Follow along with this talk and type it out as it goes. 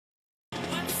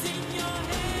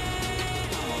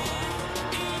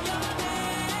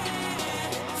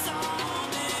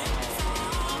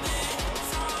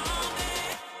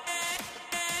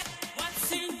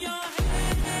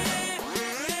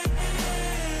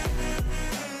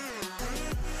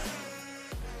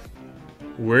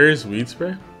Where's Weed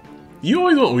Spray? You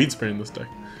always want Weed Spray in this deck.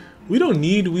 We don't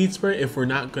need Weed Spray if we're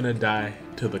not gonna die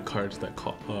to the cards that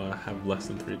have less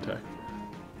than 3 attack.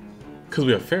 Because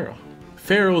we have Pharaoh.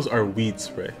 Pharaohs are Weed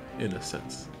Spray, in a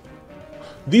sense.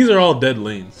 These are all dead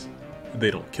lanes.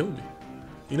 They don't kill me.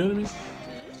 You know what I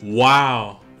mean?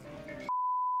 Wow.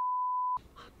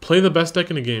 Play the best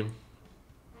deck in the game.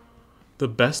 The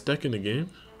best deck in the game?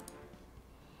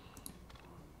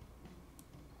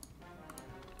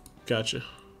 Gotcha.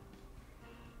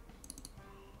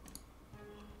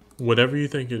 Whatever you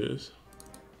think it is.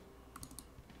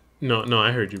 No,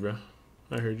 I heard you, bro.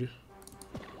 I heard you.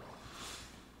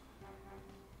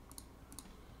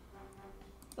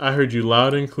 I heard you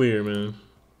loud and clear, man.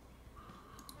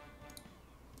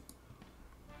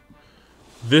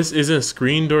 This isn't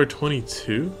Screen Door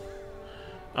 22?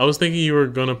 I was thinking you were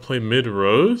gonna play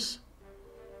mid-rose?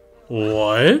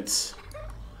 What?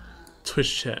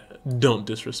 Twitch chat, don't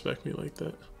disrespect me like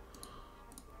that.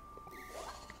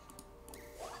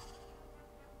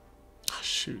 Oh,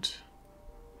 shoot.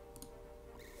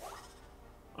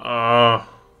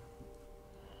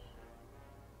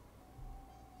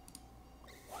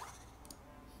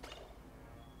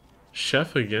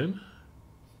 Chef again?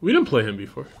 We didn't play him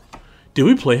before. Did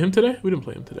we play him today? We didn't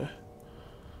play him today.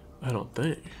 I don't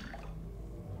think.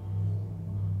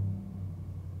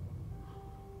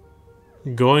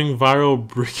 Going viral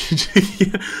brickage.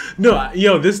 No,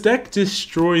 yo, this deck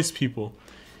destroys people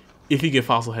if you get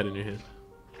Fossil Head in your hand.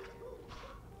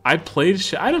 I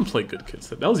didn't play Good Kids.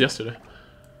 That was yesterday.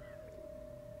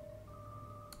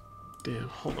 Damn,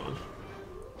 hold on.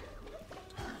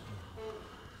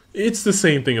 It's the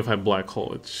same thing if I Black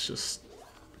Hole. It's just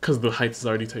because the height is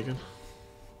already taken.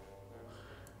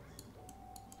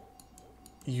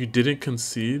 You didn't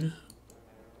concede?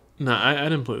 Nah, I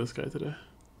didn't play this guy today.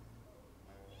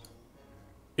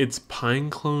 It's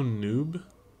Pineclone Noob?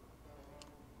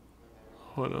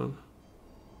 Hold on.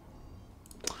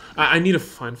 I need to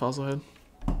find Fossil Head.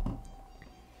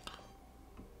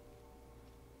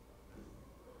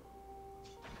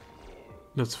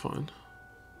 That's fine.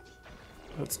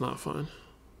 That's not fine.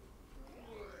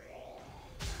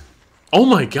 Oh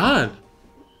my god!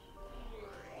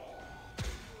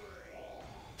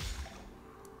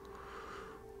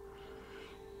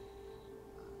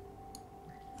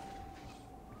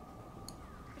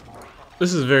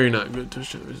 This is very not good.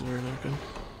 This is very not good.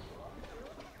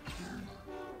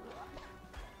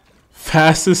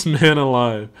 Fastest man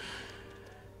alive.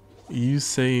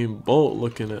 Usain Bolt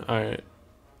looking at. Alright.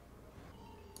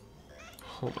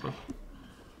 Hold on.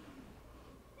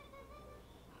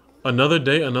 Another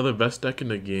day, another best deck in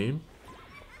the game.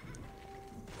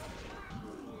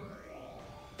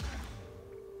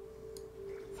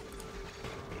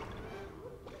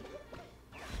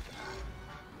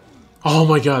 Oh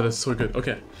my god, that's so good.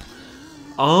 Okay.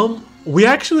 We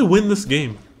actually win this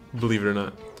game, believe it or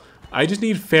not. I just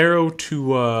need Pharaoh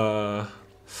to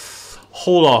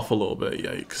hold off a little bit.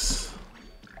 Yikes.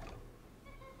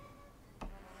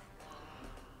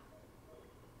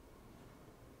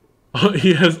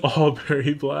 He has all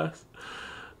Berry Blast?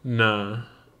 Nah.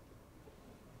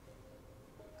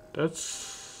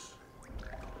 That's...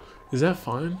 Is that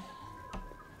fine?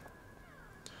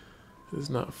 It's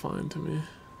not fine to me.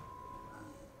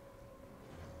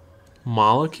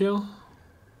 Molecule?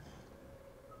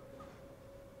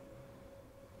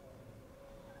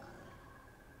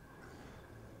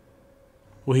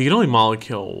 Well, he can only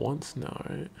molecule once now,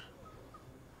 right?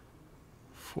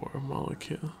 For a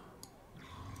molecule.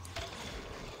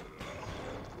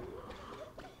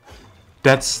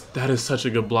 That is such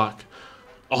a good block.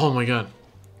 Oh my god.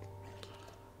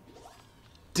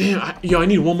 Damn, yo, I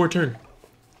need one more turn.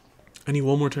 I need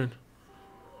one more turn.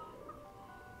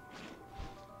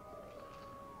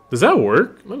 Does that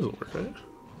work? That doesn't work, right?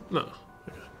 No.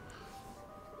 Okay.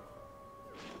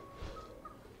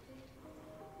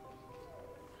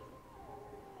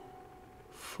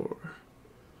 Four.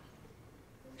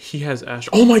 He has Ash.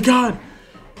 Oh my god!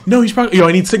 No, he's probably. Yo,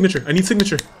 I need signature. I need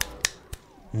signature.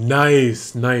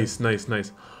 Nice, nice, nice,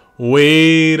 nice.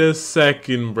 Wait a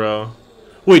second, bro.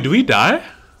 Wait, do we die?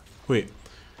 Wait.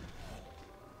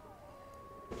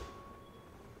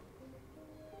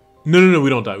 No, we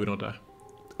don't die. We don't die.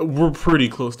 We're pretty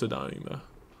close to dying, though.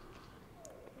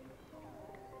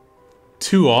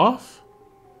 2 off?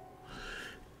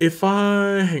 If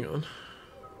I... Hang on.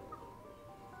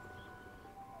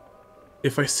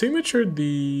 If I signatured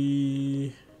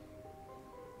the...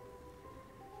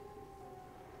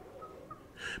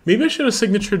 Maybe I should have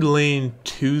signatured lane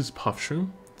 2's Puff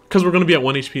Shroom. Because we're going to be at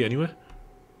 1 HP anyway.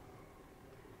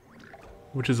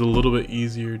 which is a little bit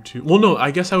easier to... Well, no,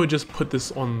 I guess I would just put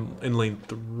this on in lane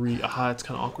 3. Ah, it's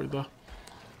kind of awkward, though.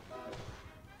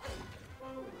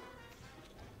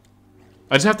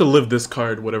 I just have to live this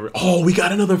card, whatever. Oh, we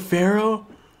got another Pharaoh?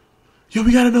 Yo,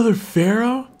 we got another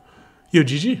Pharaoh? Yo,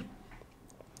 GG.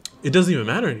 It doesn't even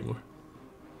matter anymore.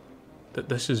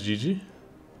 That's just GG.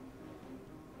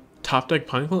 Top deck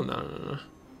Pinecone? No.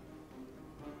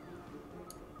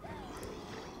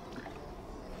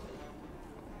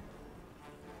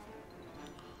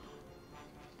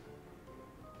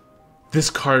 This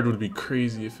card would be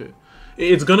crazy if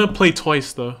it's gonna play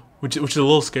twice though, which is a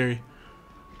little scary.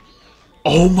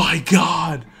 Oh my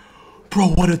god, bro!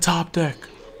 What a top deck!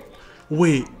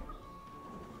 Wait.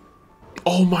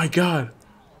 Oh my god.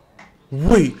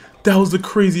 Wait, that was the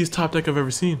craziest top deck I've ever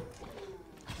seen.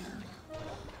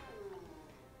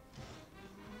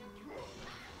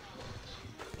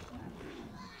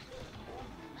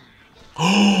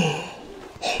 Oh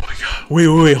my god.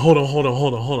 Wait, hold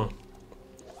on.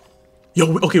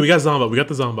 Yo, okay, we got Zombot. We got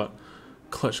the Zombot.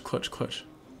 Clutch.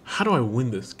 How do I win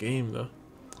this game, though?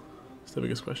 That's the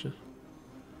biggest question.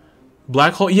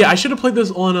 Black Hole. Yeah, I should have played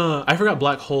this on, I forgot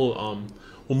Black Hole,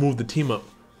 will move the team up.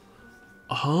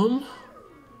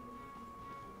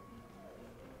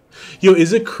 Yo,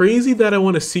 is it crazy that I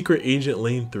want a Secret Agent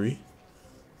lane 3?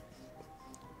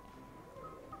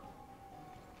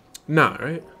 Nah,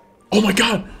 right? Oh my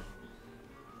god!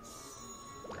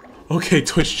 Okay,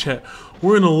 Twitch chat.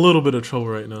 We're in a little bit of trouble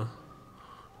right now.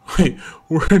 Wait,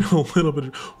 we're in a little bit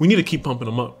of... We need to keep pumping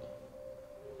them up.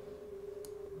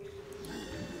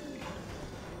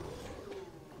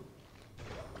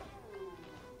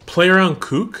 Play around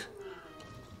Kook?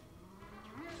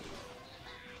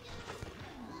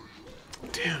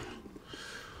 Damn.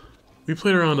 We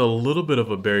played around a little bit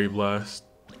of a Berry Blast.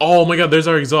 Oh my god, there's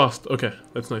our exhaust. Okay,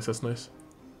 that's nice,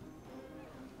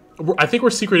 I think we're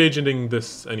secret agenting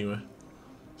this anyway.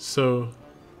 So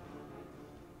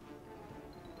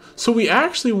we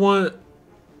actually want...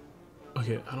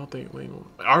 Okay, I don't think lane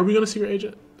 1. Are we gonna secret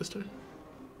agent this time?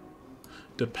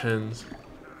 Depends.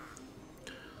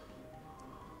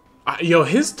 Yo,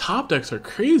 his top decks are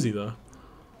crazy though.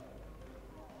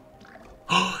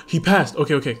 Oh, he passed.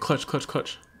 Okay,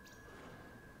 clutch.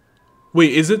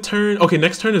 Wait, is it turn? Okay,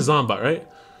 next turn is Zombot, right?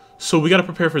 So we gotta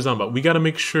prepare for Zombot. We gotta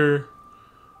make sure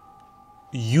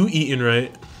you eating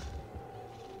right.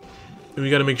 And we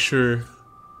gotta make sure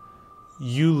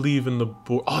you leaving the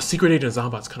board. Oh, Secret Agent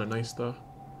Zombot's kind of nice though.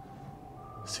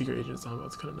 Secret Agent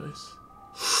Zombot's kind of nice.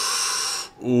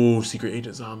 Ooh, Secret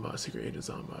Agent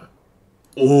Zombot.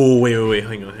 Oh, wait.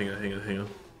 Hang on.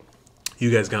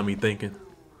 You guys got me thinking.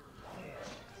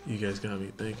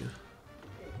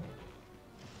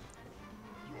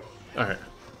 Alright.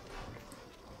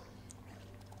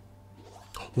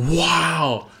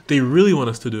 Wow! They really want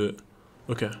us to do it.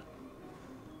 Okay.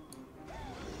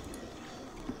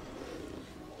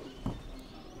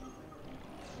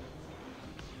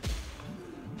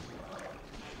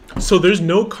 So there's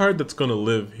no card that's gonna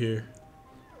live here.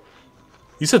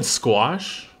 You said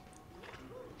Squash?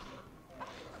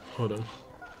 Hold on.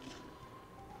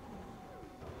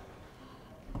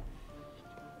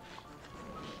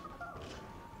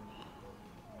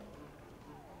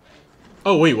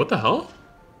 Oh wait, what the hell?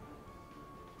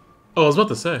 Oh, I was about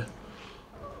to say.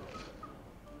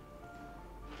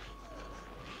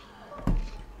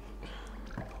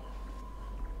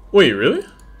 Wait, really?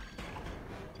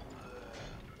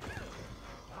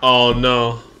 Oh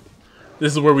no.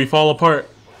 This is where we fall apart.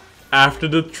 After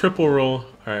the triple roll.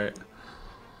 Alright.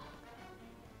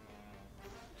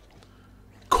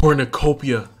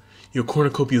 Cornucopia. Yo,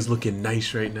 Cornucopia is looking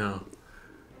nice right now.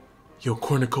 Yo,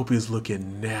 Cornucopia is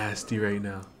looking nasty right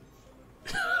now.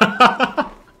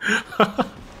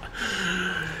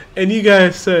 And you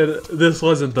guys said this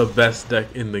wasn't the best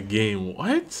deck in the game.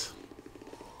 What?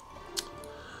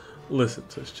 Listen,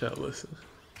 Twitch chat, listen.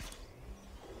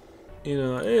 You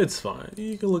know, it's fine.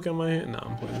 You can look at my hand. Nah,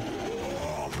 I'm playing.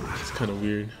 It's kind of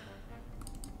weird.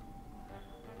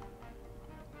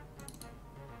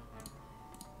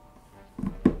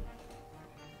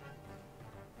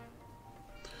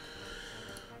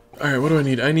 Alright, what do I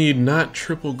need? I need not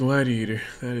triple gladiator.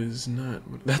 That is not...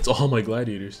 That's all my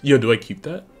gladiators. Yo, do I keep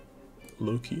that?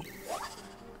 Low-key.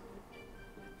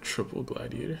 Triple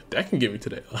gladiator. That can get me to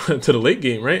the late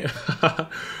game, right?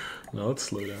 No, let's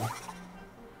slow down.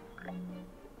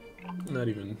 Not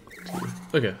even two.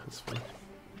 Okay, that's fine.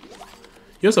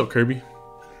 Yo, what's up, Kirby?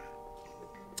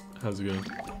 How's it going?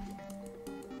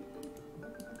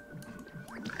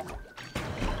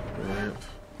 Ramp.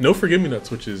 No Forgive-Me-Nuts,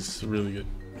 which is really good.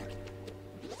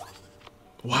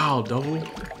 Wow, double.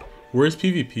 Where's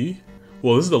PvP?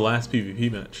 Well, this is the last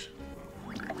PvP match.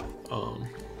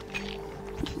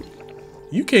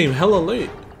 You came hella late.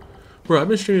 Bro, I've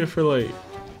been streaming for like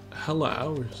hella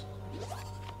hours.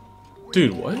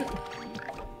 Dude, what?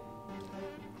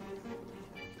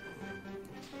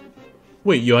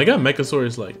 Wait, yo, I got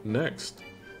Mechasaurus like next.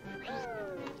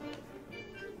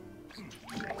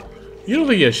 You don't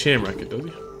think he has Shamrocket, does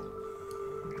he?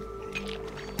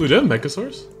 Wait, do you have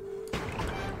Mechasaurus?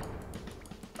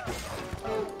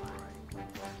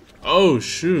 Oh,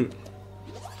 shoot.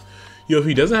 Yo, if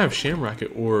he doesn't have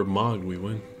Shamrocket or Mog, we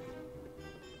win.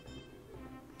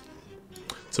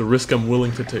 It's a risk I'm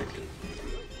willing to take.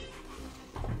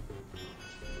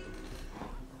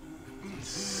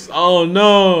 Oh,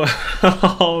 no.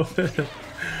 Oh, man.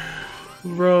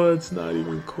 Bro, it's not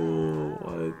even cool.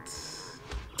 What?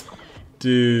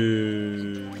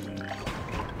 Dude.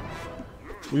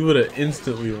 We would have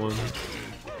instantly won.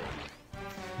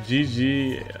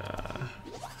 GG.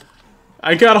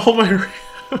 I got all my...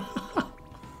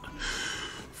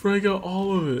 Bro, I got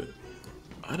all of it.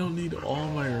 I don't need all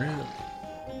my ramp.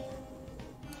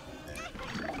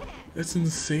 That's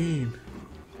insane.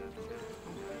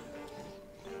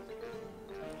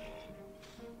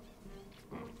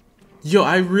 Yo,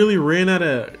 I really ran out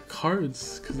of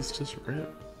cards because it's just ramp.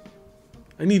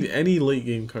 I need any late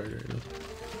game card right now.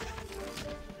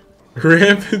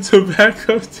 Ramp and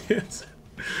tobacco dance.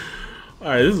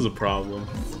 Alright, this is a problem.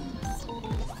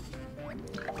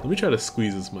 Let me try to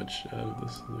squeeze as much out of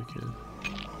this as I can.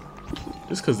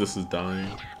 Just because this is dying.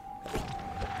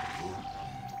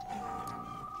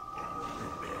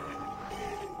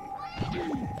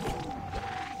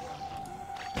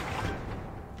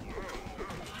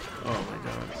 Oh my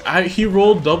god. He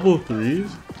rolled double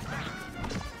threes?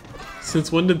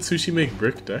 Since when did Sushi make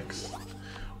brick decks?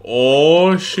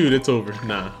 Oh shoot, it's over.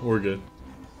 Nah, we're good.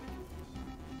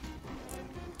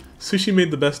 Sushi made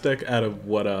the best deck out of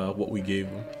what we gave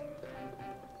him.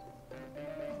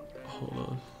 Hold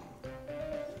on.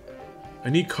 I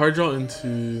need card draw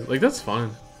into... Like, that's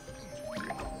fine.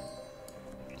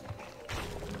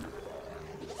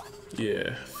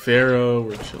 Yeah, Pharaoh,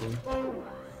 we're chilling.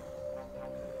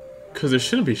 Because there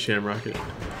shouldn't be Shamrocket.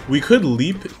 We could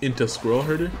leap into Squirrel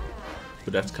Herder,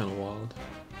 but that's kind of wild.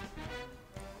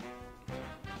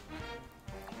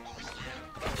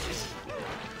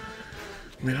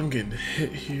 Man, I'm getting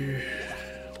hit here.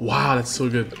 Wow, that's so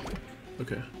good.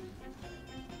 Okay.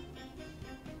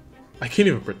 I can't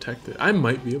even protect it. I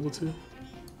might be able to.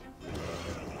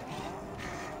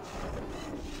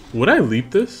 Would I leap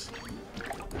this?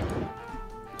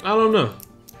 I don't know.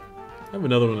 I have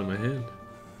another one in my hand.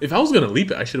 If I was gonna leap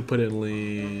it, I should have put it in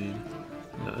lane.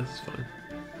 Nah, this is fine.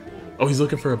 Oh, he's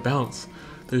looking for a bounce.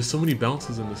 There's so many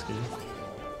bounces in this game.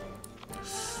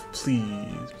 Please,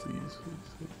 please, please,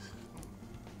 please.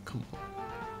 Come on.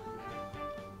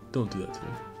 Don't do that to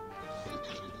me.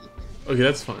 Okay,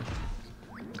 that's fine.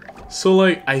 So,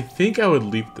 like, I think I would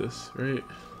leap this, right?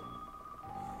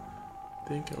 I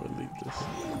think I would leap this.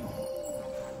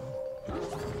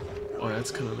 Oh,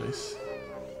 that's kind of nice.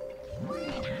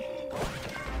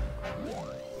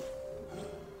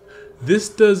 This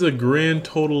does a grand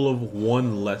total of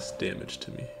 1 less damage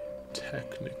to me,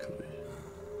 technically.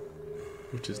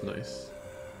 Which is nice.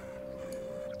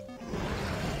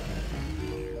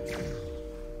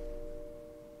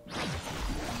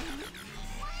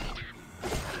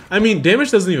 I mean,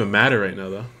 damage doesn't even matter right now,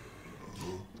 though.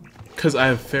 Because I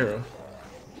have Pharaoh.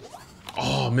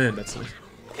 Oh, man, that's nice.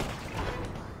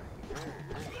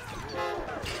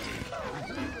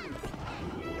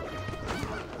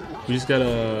 We just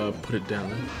gotta put it down.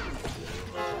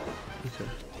 Okay.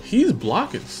 He's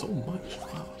blocking so much.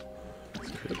 Wow.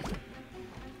 That's crazy.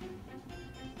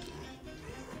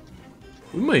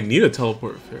 We might need a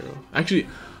teleport Pharaoh. Actually,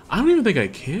 I don't even think I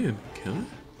can. Can I?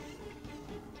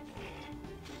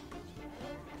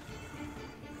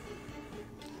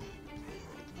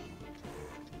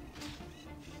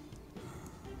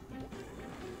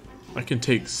 I can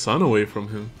take Sun away from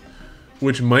him,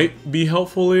 which might be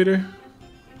helpful later.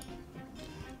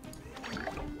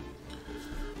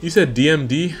 You said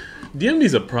DMD?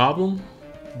 DMD's a problem,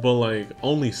 but like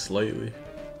only slightly.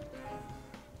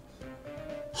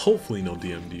 Hopefully no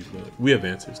DMD, but we have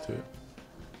answers to it.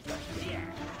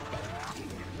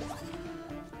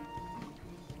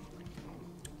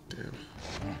 Damn.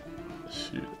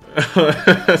 Shoot.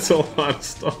 That's a lot of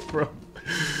stuff, bro.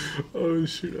 Oh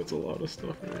shoot, that's a lot of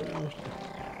stuff right now.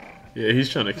 Yeah, he's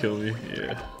trying to kill me.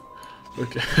 Yeah.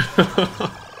 Okay.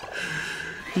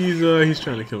 He's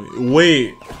trying to kill me.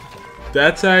 Wait,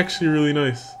 that's actually really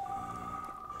nice.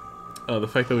 The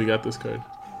fact that we got this card.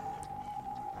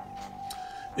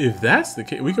 If that's the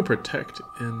case, we could protect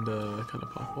and kind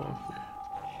of pop off here.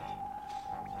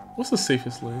 What's the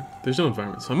safest lane? There's no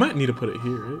environment, so I might need to put it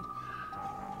here, right?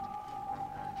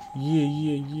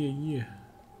 Yeah.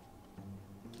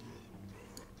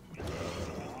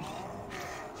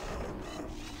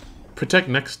 Protect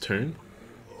next turn.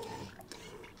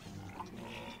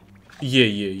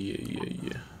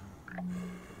 Yeah.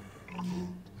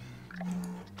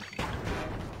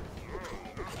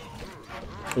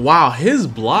 Wow, his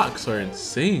blocks are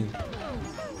insane.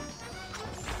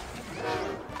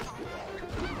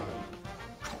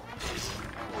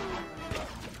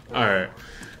 Alright,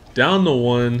 down to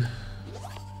 1.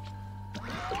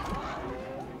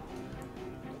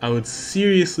 I would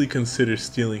seriously consider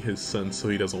stealing his son so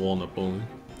he doesn't walnut bowling.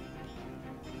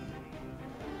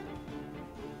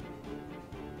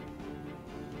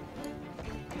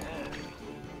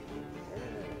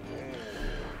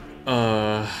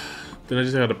 Then I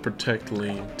just gotta protect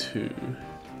lane 2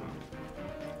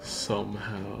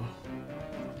 somehow.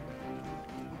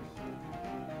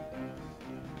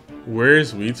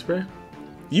 Where's Weed Spray?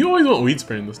 You always want Weed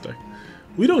Spray in this deck.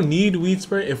 We don't need Weed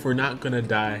Spray if we're not gonna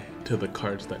die to the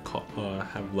cards that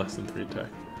have less than 3 attack.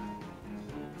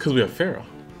 Because we have Pharaoh.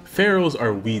 Pharaohs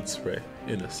are Weed Spray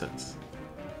in a sense.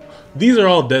 These are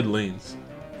all dead lanes.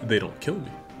 They don't kill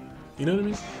me. You know what I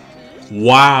mean?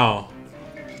 Wow.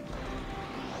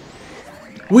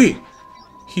 Wait,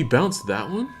 he bounced that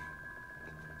one?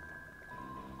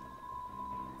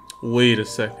 Wait a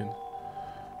second.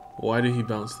 Why did he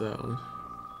bounce that one?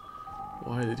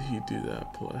 Why did he do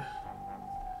that play?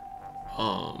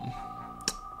 I'm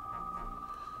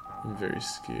very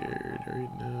scared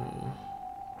right now.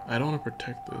 I don't want to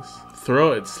protect this.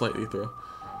 Throw it, slightly throw.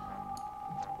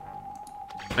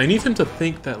 I need him to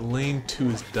think that lane 2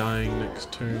 is dying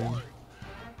next turn.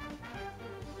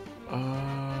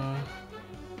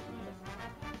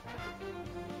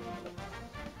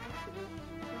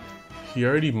 He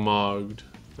already mogged.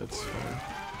 That's fine.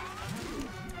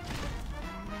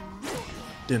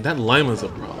 Damn, that Lima's a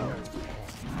problem.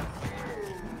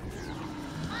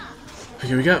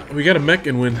 Okay, we got a mech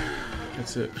and win.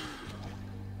 That's it.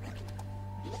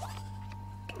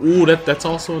 Ooh, that's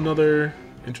also another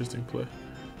interesting play.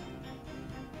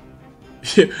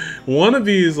 Yeah,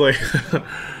 Wannabe like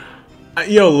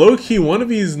yo, low key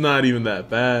Wannabe's not even that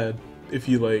bad if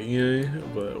you like, yeah,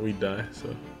 but we die,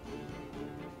 so.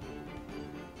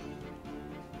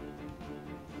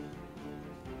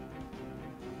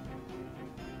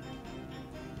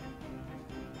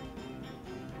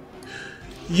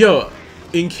 Yo,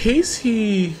 in case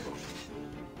he...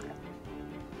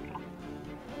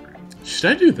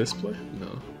 Should I do this play?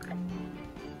 No.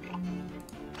 I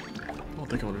don't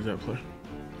think I want to do that play.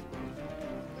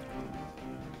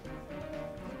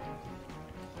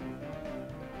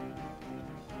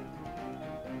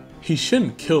 He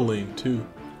shouldn't kill lane 2.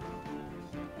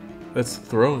 That's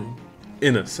throwing,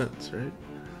 in a sense, right?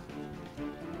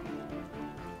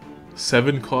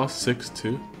 7 cost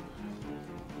 6/2.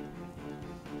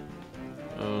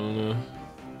 I don't know.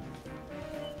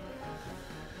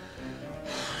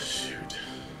 Shoot.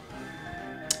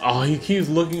 Oh, he keeps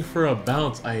looking for a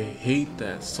bounce. I hate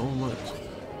that so much.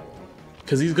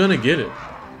 Because he's gonna get it.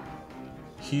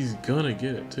 He's gonna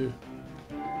get it too.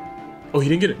 Oh, he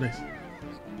didn't get it. Nice.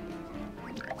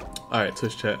 Alright,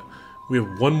 Twitch chat. We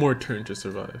have one more turn to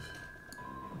survive.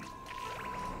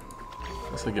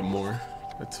 Unless I get more.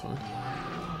 That's fine.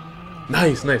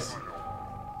 Nice, nice.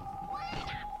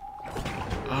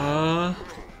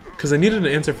 Because I needed an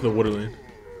answer for the water lane.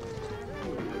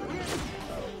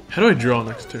 How do I draw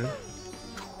next turn?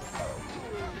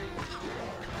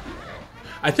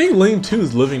 I think lane 2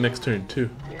 is living next turn too.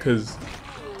 Because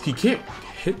he can't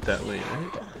hit that lane,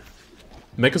 right?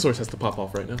 Mechasaurus has to pop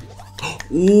off right now.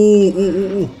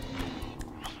 Ooh.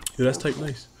 Yeah, that's type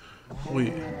nice.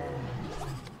 Wait.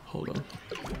 Hold on.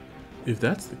 If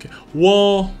that's the case.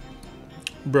 Well,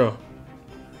 bro.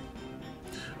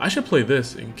 I should play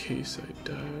this in case I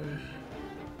die.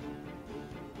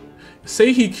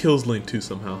 Say he kills lane 2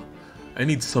 somehow. I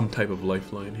need some type of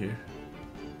lifeline here.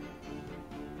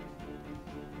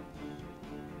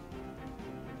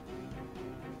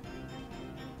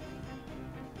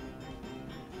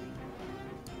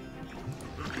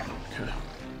 Okay.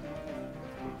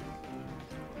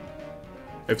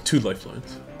 I have 2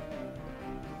 lifelines.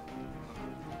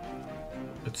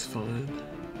 That's fine.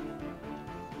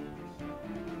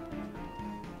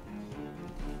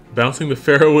 Bouncing the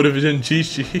Pharaoh would have been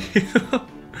GG.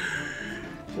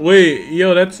 Wait,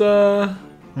 yo, that's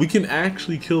we can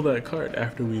actually kill that card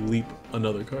after we leap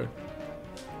another card.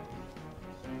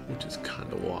 Which is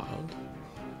kinda wild.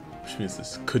 Which means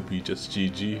this could be just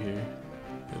GG here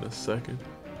in a second.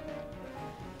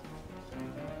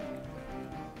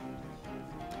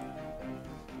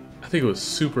 I think it was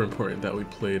super important that we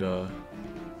played oh,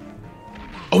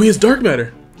 he has dark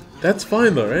matter. That's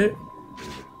fine though, right?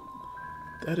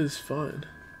 That is fine.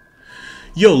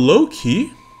 Yo, low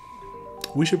key,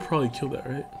 we should probably kill that,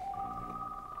 right?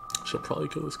 Should probably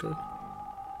kill this card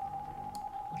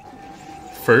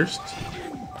first.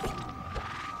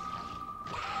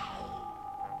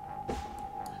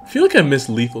 I feel like I missed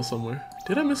lethal somewhere.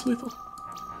 Did I miss lethal?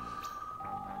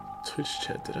 Twitch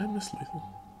chat, did I miss lethal?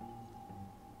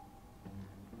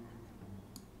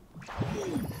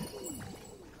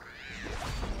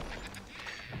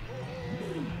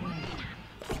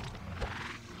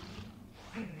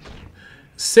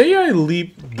 Say I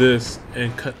leap this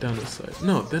and cut down the side.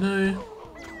 No, then I...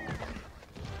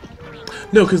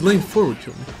 No, because lane 4 would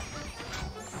kill me.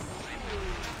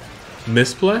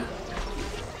 Misplay?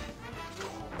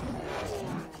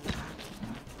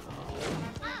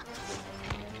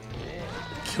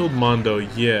 Killed Mondo,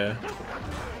 yeah.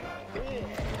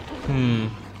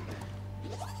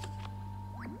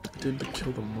 Did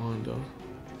kill the Mondo.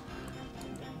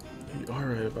 You are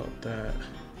right about that.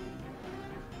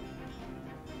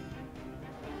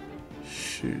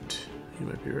 Shoot, you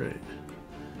might be right.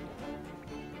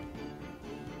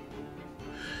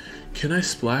 Can I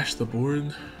splash the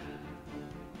board?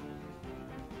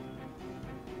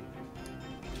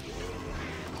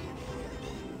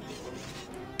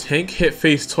 Tank hit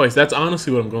face twice. That's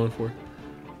honestly what I'm going for.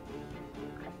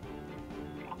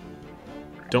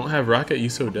 Don't have rocket, you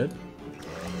so dead?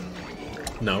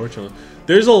 No, we're chilling.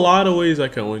 There's a lot of ways I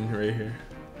can win right here.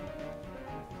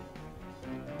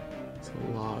 It's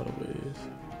a lot of ways.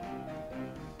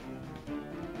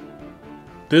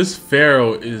 This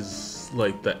Pharaoh is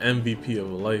like the MVP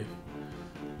of life.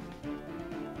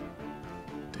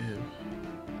 Damn.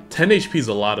 10 HP is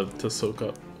a lot to soak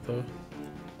up though.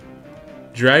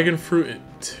 Dragon fruit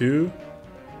at 2?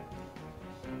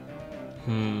 I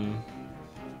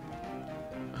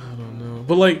don't know.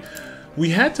 But like, we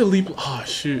had to leap. Oh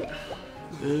shoot.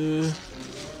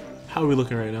 How are we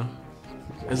looking right now?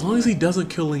 As long as he doesn't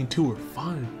kill lane 2, we're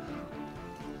fine.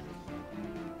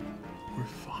 We're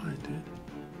fine, dude.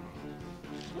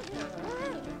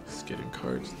 Just getting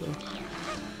cards though.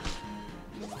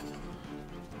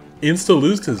 Insta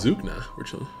lose to Zook? Nah, we're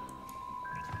chilling.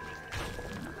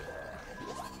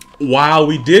 Wow,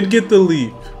 we did get the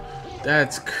leap.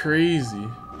 That's crazy.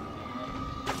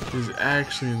 This is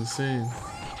actually insane.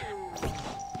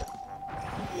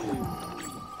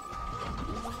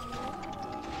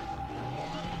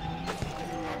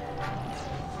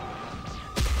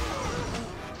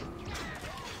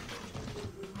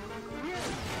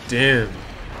 Damn.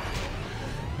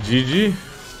 GG.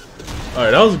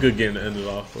 Alright, that was a good game to end it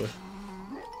off with.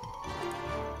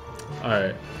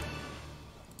 Alright.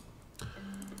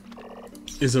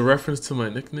 Is a reference to my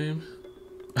nickname?